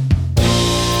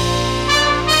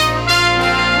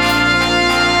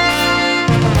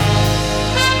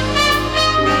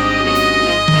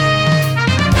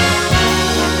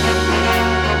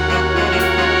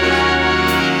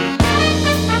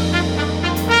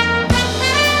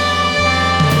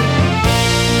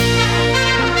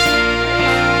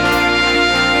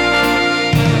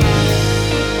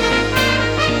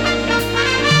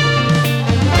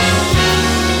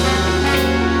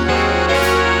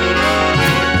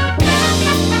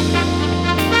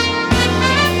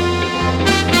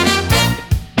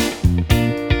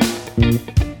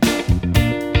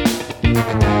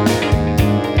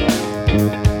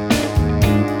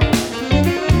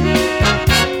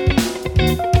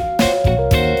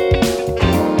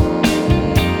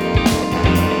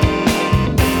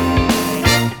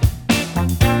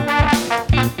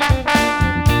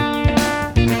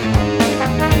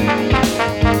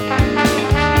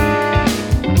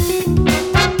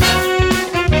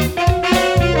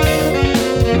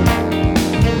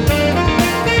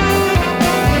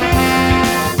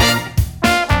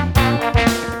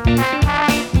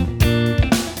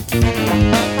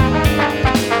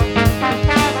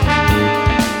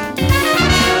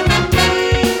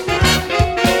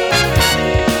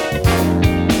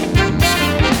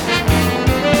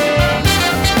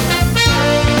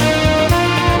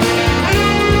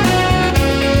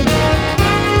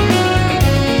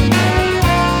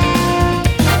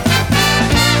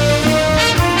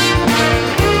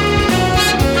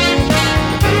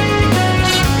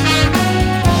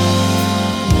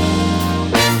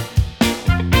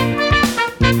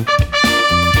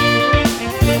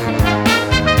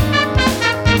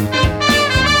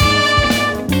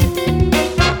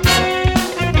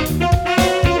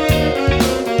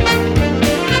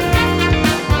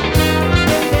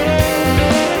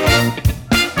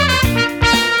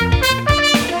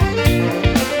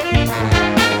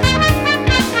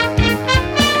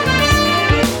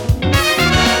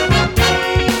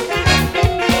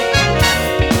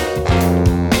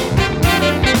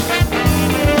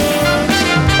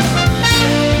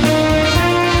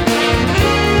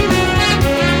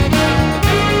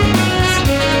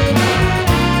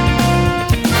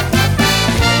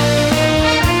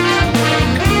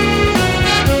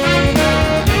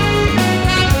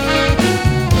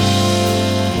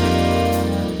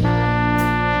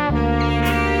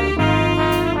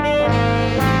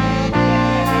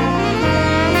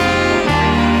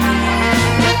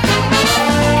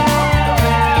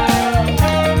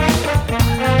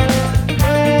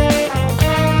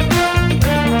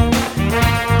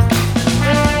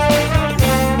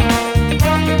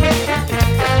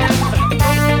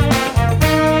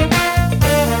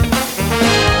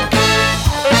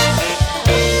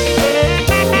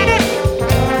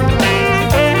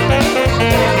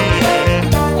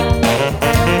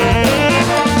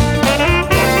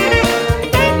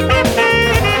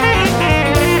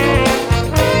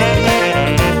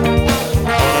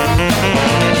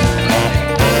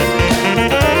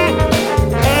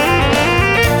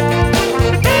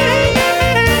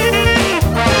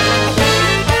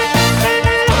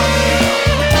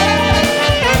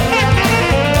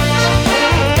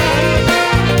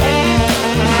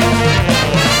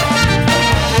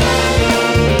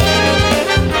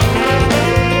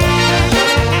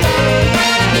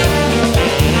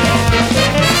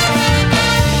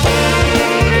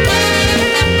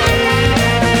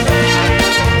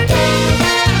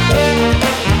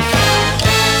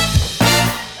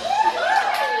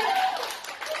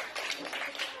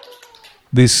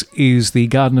 This is the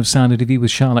Garden of Sound interview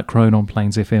with Charlotte Crone on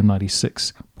Plains FM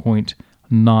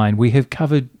 96.9. We have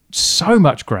covered so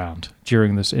much ground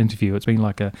during this interview. It's been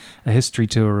like a history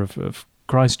tour of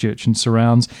Christchurch and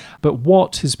surrounds. But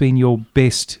what has been your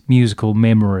best musical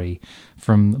memory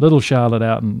from little Charlotte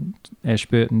out in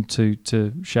Ashburton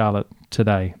to Charlotte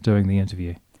today doing the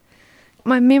interview?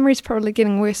 My memory's probably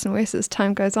getting worse and worse as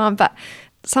time goes on, but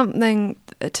something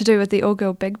to do with the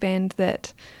all-girl big band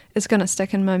that is going to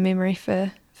stick in my memory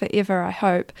for forever, I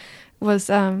hope, was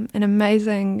an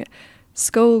amazing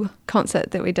school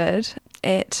concert that we did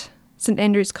at St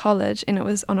Andrew's College, and it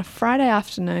was on a Friday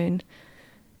afternoon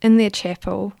in their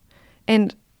chapel.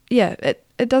 And yeah,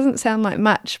 it doesn't sound like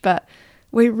much, but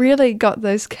we really got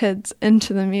those kids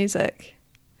into the music,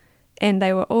 and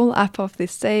they were all up off their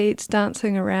seats,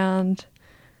 dancing around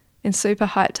and super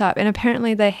hyped up. And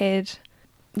apparently they had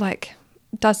like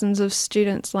dozens of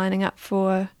students lining up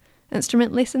for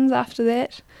instrument lessons after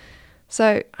that.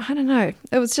 So I don't know,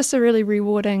 it was just a really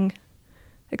rewarding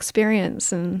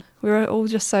experience, and we were all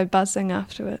just so buzzing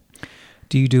after it.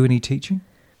 Do you do any teaching?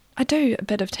 I do a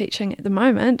bit of teaching at the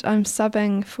moment. I'm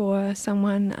subbing for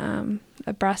someone,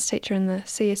 a brass teacher in the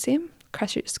CSM,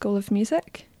 Christchurch School of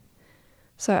Music.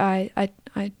 So I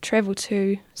travel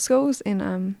to schools,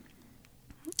 and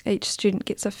each student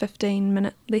gets a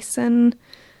 15-minute lesson.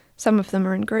 Some of them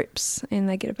are in groups and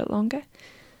they get a bit longer.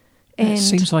 And it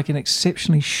seems like an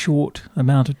exceptionally short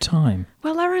amount of time.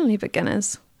 Well, they're only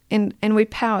beginners, and we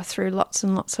power through lots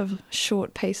and lots of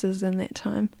short pieces in that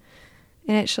time.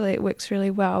 And actually it works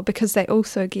really well because they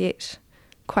also get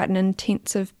quite an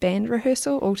intensive band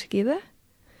rehearsal altogether.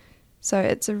 So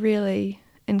it's a really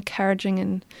encouraging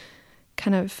and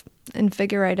kind of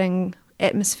invigorating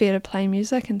atmosphere to play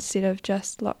music instead of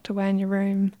just locked away in your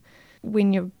room.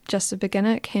 When you're just a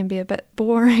beginner, it can be a bit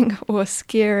boring or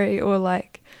scary or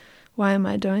like, why am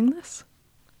I doing this?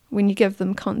 When you give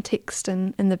them context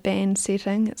in the band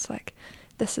setting, it's like,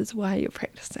 this is why you're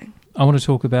practicing. I want to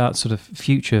talk about sort of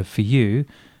future for you.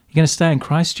 You're going to stay in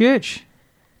Christchurch?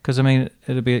 Because, I mean,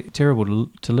 it'd be terrible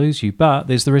to lose you, but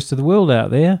there's the rest of the world out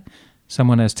there,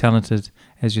 someone as talented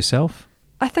as yourself.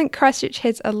 I think Christchurch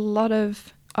has a lot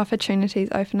of opportunities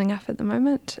opening up at the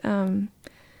moment.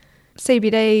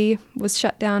 CBD was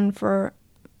shut down for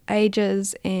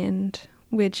ages, and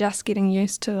we're just getting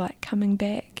used to like coming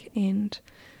back and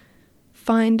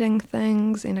finding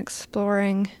things and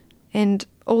exploring, and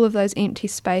all of those empty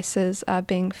spaces are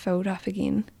being filled up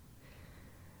again.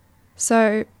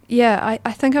 So yeah,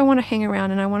 I think I want to hang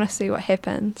around and I want to see what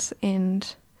happens.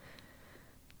 And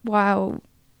while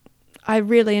I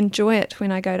really enjoy it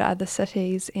when I go to other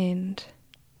cities and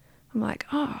I'm like,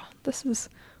 oh, this is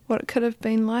what it could have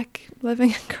been like living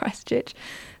in Christchurch,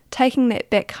 taking that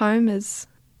back home is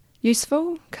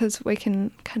useful because we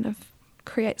can kind of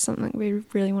create something we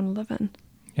really want to live in.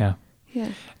 Yeah.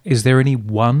 Yeah. Is there any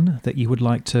one that you would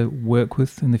like to work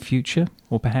with in the future,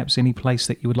 or perhaps any place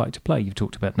that you would like to play? You've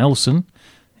talked about Nelson.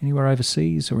 Anywhere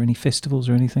overseas or any festivals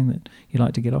or anything that you'd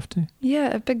like to get off to? Yeah,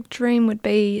 a big dream would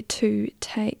be to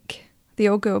take the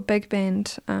all-girl big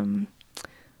band on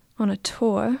a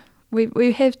tour.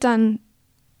 We have done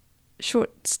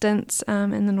short stints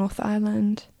in the North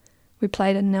Island. We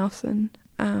played in Nelson.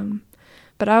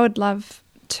 But I would love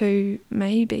to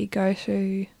maybe go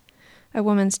to a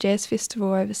women's jazz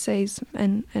festival overseas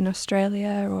in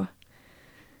Australia, or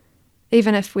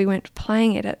even if we weren't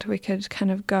playing at it, we could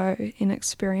kind of go and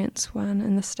experience one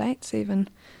in the States, even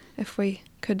if we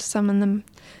could summon the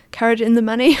courage and the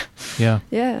money. Yeah.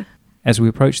 Yeah. As we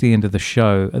approach the end of the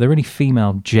show, are there any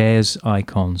female jazz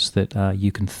icons that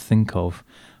you can think of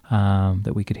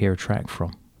that we could hear a track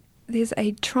from? There's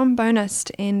a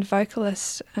trombonist and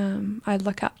vocalist I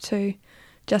look up to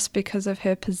just because of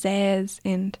her pizzazz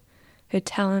and her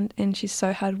talent, and she's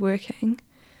so hardworking.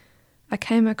 I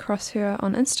came across her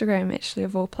on Instagram, actually,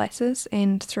 of all places,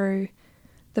 and through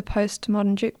the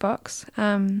Postmodern Jukebox,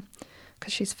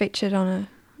 because she's featured on a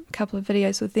couple of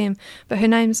videos with them. But her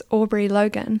name's Aubrey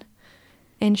Logan,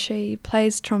 and she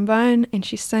plays trombone, and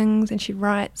she sings, and she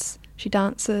writes, she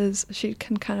dances, she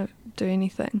can kind of do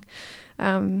anything.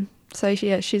 So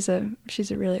yeah, she's a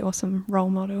really awesome role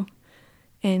model.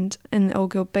 And in the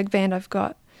all-girl big band, I've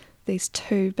got these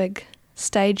two big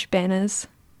stage banners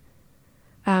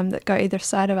that go either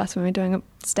side of us when we're doing a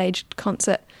staged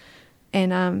concert,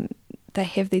 and they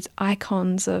have these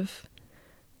icons of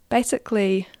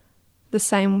basically the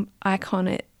same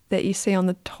icon that you see on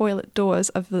the toilet doors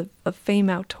of a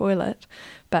female toilet,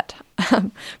 but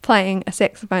playing a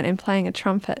saxophone and playing a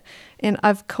trumpet. And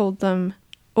I've called them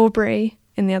Aubrey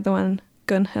and the other one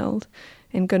Gunhild,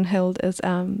 and Gunhild is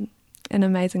an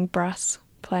amazing brass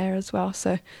player as well.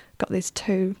 So got these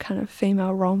two kind of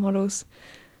female role models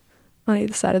on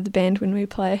either side of the band when we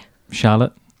play.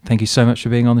 Charlotte, thank you so much for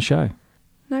being on the show.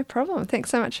 No problem. Thanks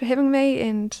so much for having me,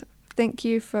 and thank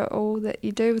you for all that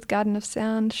you do with Garden of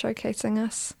Sound, showcasing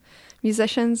us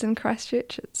musicians in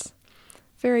Christchurch. It's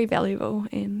very valuable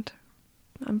and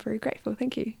I'm very grateful.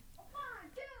 Thank you.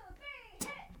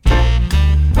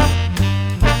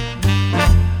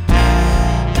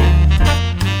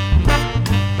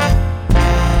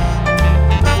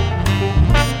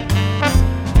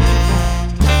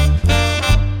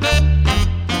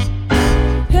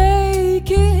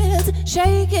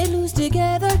 Shake it loose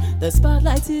together. The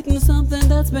spotlight's hitting something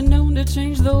that's been known to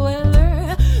change the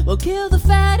weather. We'll kill the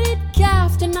fatted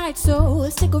calf tonight, so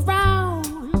stick around.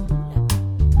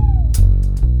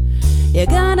 You're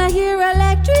gonna hear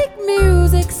electric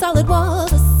music, solid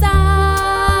walls of sound.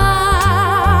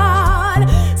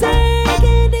 Say,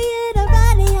 Candy and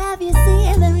Ronnie, have you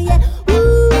seen them yet?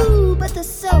 Woo, but they're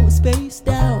so spaced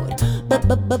out.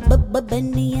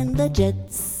 Benny and the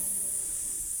Jets.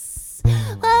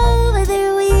 Oh,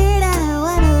 they're weird and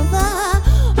wonderful.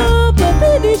 Oh, but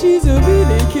Benny, she's a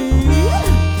really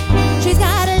kid. She's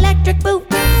got electric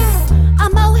boots, a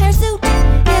mohair suit.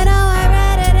 You know, I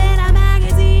read it in a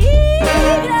magazine.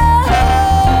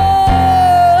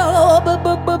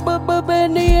 Oh,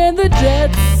 Benny and the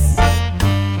Jets.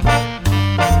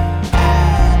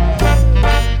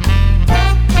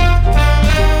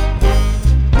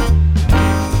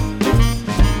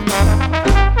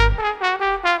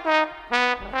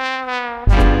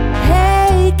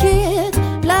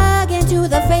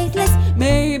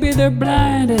 They're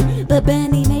blinded, but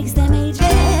Benny makes them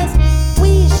ageless.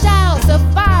 We shouts of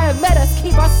fire made us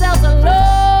keep ourselves alive.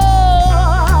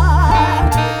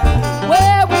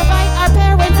 Where we fight our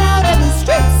parents out in the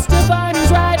streets to find who's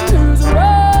right and who's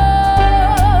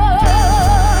wrong.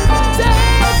 Say,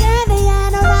 Candy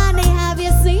and Ronnie, have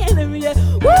you seen them yet?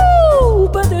 Woo,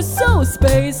 but they're so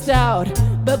spaced out.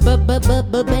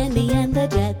 Benny and the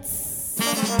Jets.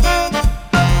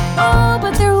 Oh,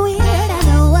 but they're weird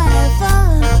and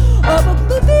wonderful. Oh,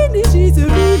 but Benny, she's a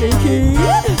really kid.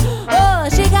 Oh,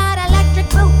 she got electric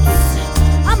boots,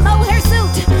 a mohair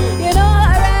suit. You know,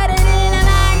 I read it in a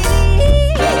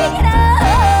magazine.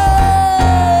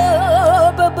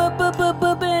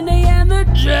 Oh, Benny and the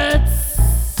Jets.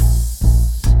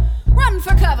 Run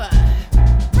for cover.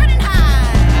 Running high.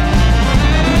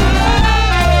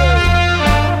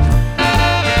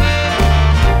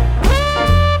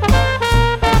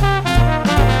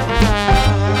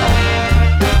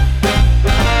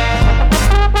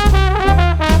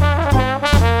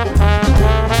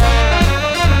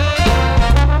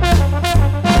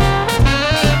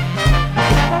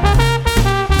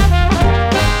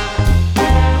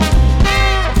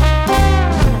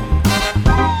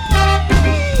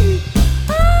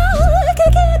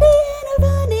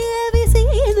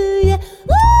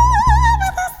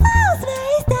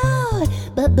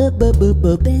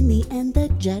 Benny and the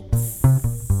Jets.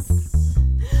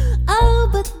 Oh,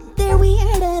 but they're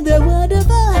weird and they're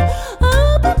wonderful.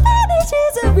 Oh, but Benny,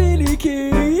 she's a really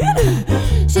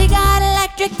kid. She got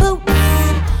electric boots,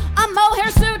 a mohair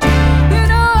suit. You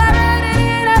know, I read it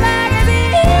in a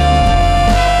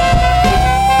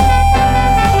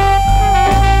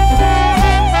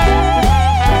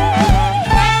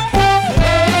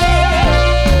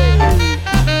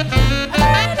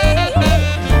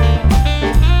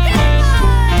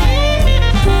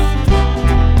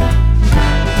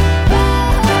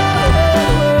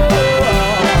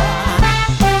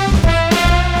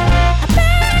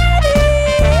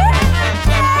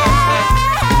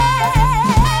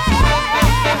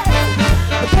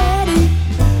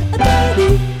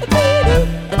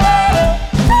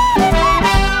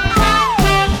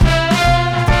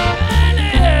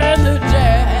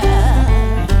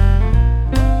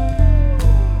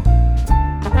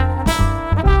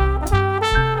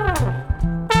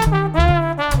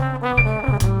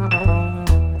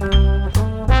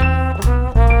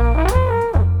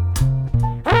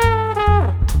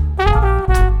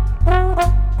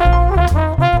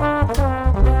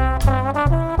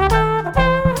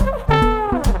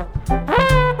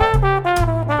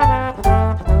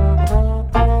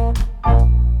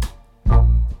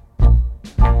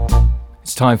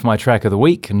Time for my track of the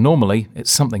week, and normally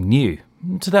it's something new.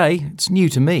 Today, it's new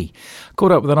to me.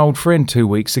 Caught up with an old friend 2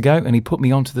 weeks ago, and he put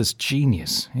me onto this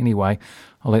genius. Anyway,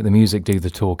 I'll let the music do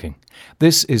the talking.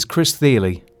 This is Chris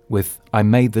Thierry with I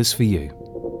Made This For You.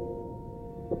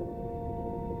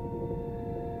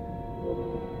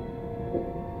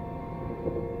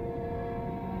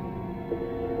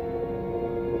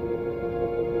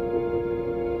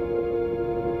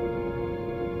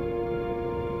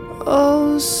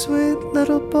 Oh, sweet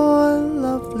little boy,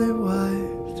 lovely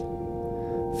wife,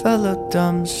 fellow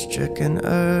dumb-stricken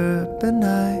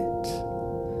urbanites.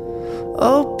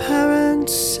 Oh,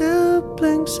 parents,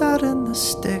 siblings out in the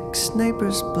sticks,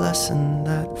 neighbors blessing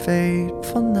that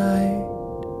fateful night.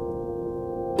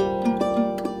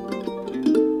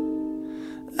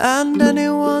 And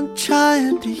anyone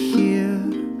trying to hear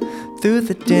through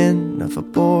the din of a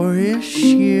boorish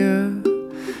year,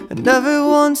 and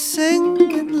everyone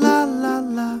singing la la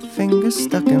la, fingers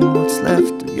stuck in what's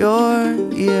left of your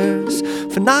ears,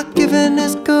 for not giving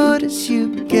as good as you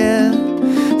get,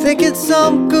 thinking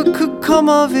some good could come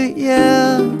of it,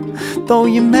 yeah. Though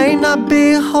you may not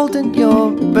be holding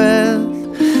your breath,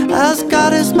 as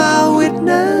God is my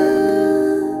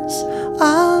witness,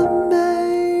 I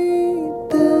made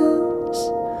this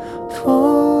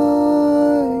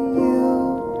for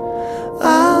you.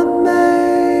 I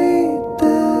made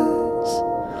this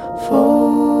for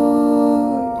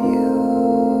you.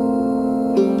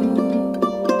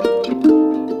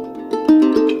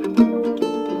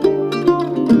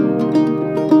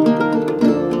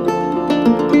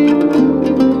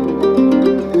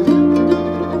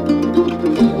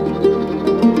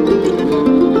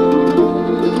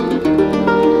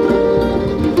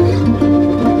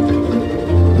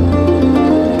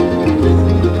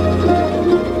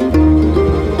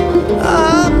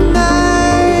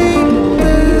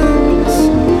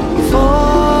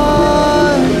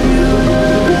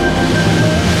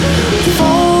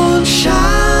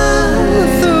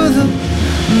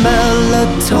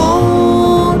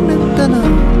 Melatonin dinner,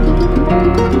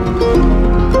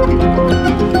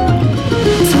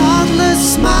 toddlers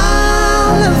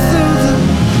smiling through the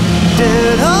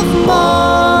dead of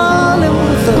morning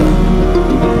with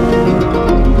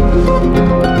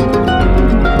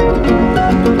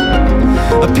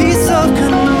a piece of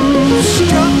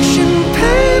construction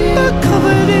paper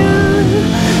covered in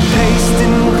paste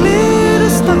and glitter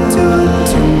stuck to a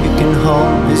tune you can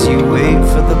hum as you wait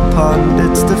for the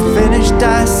pundits to finish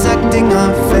dissecting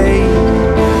our fate,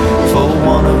 for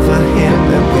want of a hymn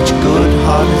in which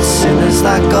good-hearted sinners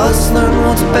like us learn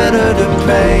what's better to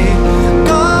pray.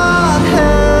 God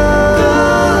help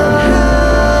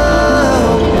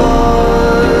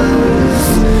us,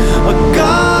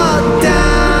 God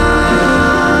damn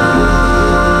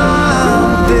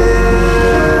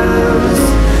this,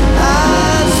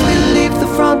 as we leave the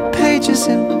front pages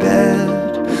in bed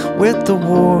with the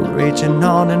war raging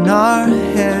on in our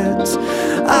heads.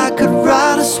 I could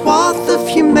write a swath of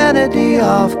humanity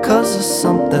off 'cause of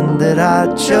something that I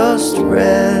just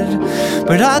read,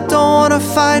 but I don't wanna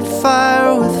fight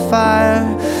fire with fire,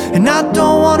 and I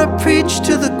don't wanna preach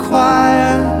to the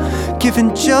choir,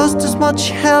 giving just as much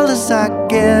hell as I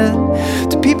get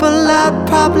to people I'd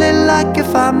probably like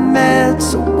if I met.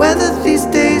 So whether these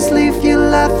days leave you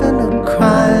laughing or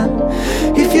crying,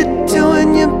 if you're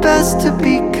doing your best to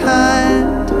be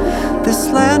kind, this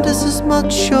land is as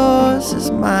much yours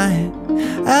as mine,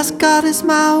 as God is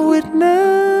my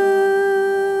witness.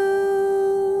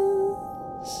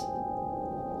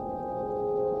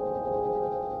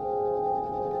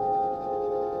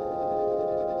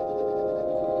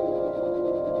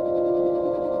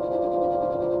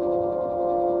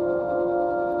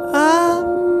 I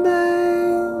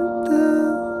made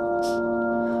this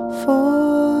for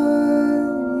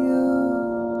you.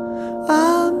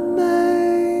 I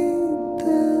made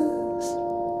this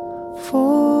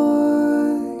for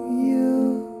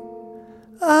you.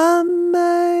 I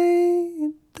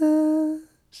made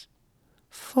this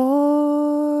for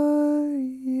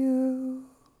you.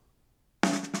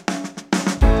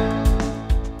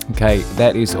 Okay,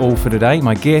 that is all for today.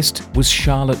 My guest was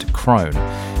Charlotte Crone.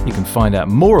 You can find out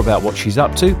more about what she's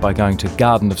up to by going to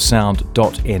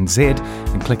gardenofsound.nz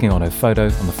and clicking on her photo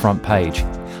on the front page.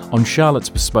 On Charlotte's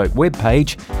bespoke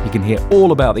webpage, you can hear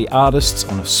all about the artists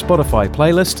on a Spotify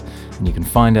playlist, and you can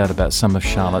find out about some of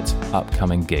Charlotte's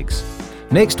upcoming gigs.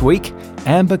 Next week,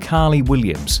 Amber Carly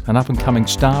Williams, an up-and-coming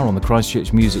star on the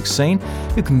Christchurch music scene,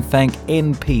 who can thank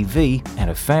NPV and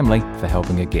her family for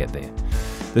helping her get there.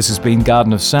 This has been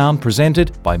Garden of Sound,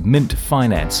 presented by Mint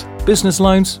Finance. Business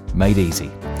loans made easy.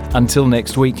 Until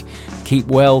next week, keep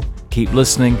well, keep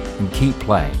listening, and keep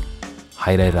playing.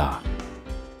 Haere rā.